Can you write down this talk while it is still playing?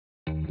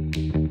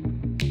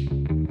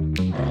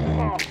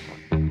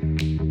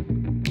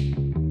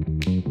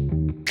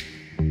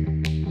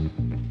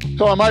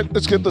Come on, mate,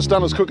 let's get this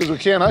done as quick as we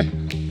can, eh?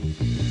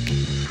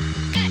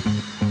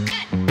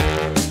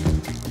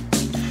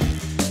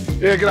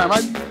 Yeah, g'day,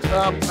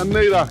 mate. I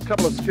need a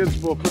couple of skids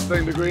for a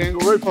 15-degree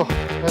angle roof. Oh,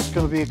 That's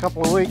going to be a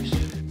couple of weeks.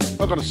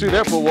 not going to see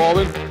that for a while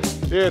then.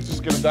 Yeah, let's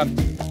just get it done.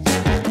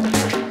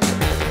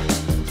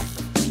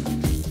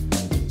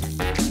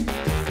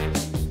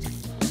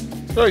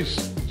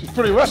 Jeez, she's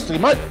pretty rusty,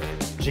 mate.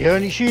 It's the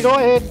only sheet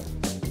I had.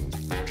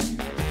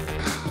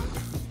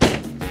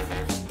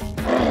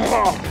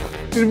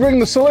 Did you bring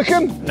the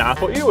silicon? Nah, I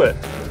thought you were.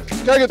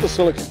 Go get the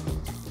silicon.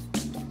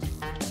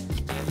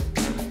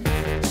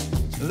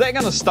 Is that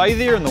going to stay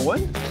there in the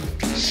wind?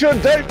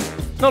 Should do.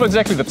 Not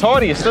exactly the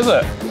tidiest, is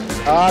it?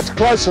 It's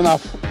close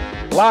enough.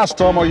 Last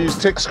time I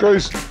used tech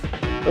screws,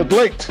 it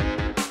leaked.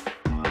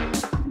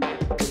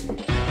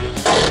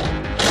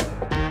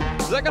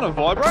 Is that going to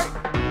vibrate?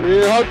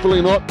 Yeah,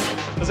 hopefully not.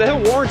 Does that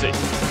have a warranty?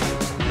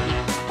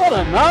 I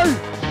don't know.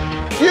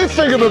 You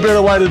think of a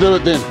better way to do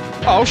it then.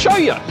 Oh, I'll show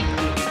you.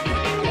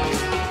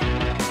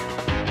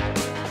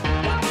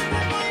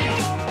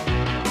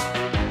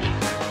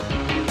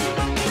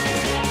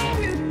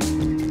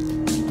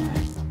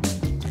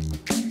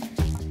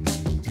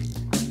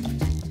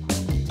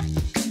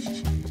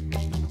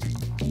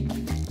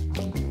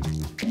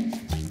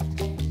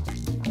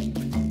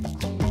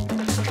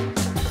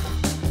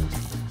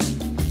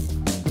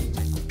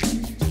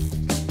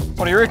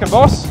 What do you reckon,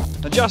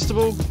 boss?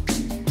 Adjustable,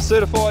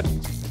 certified,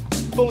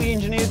 fully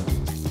engineered,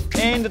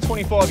 and a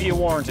 25-year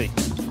warranty.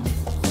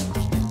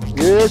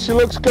 Yeah, she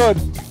looks good.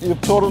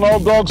 You've taught an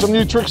old dog some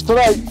new tricks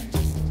today.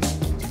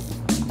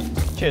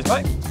 Cheers,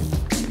 mate.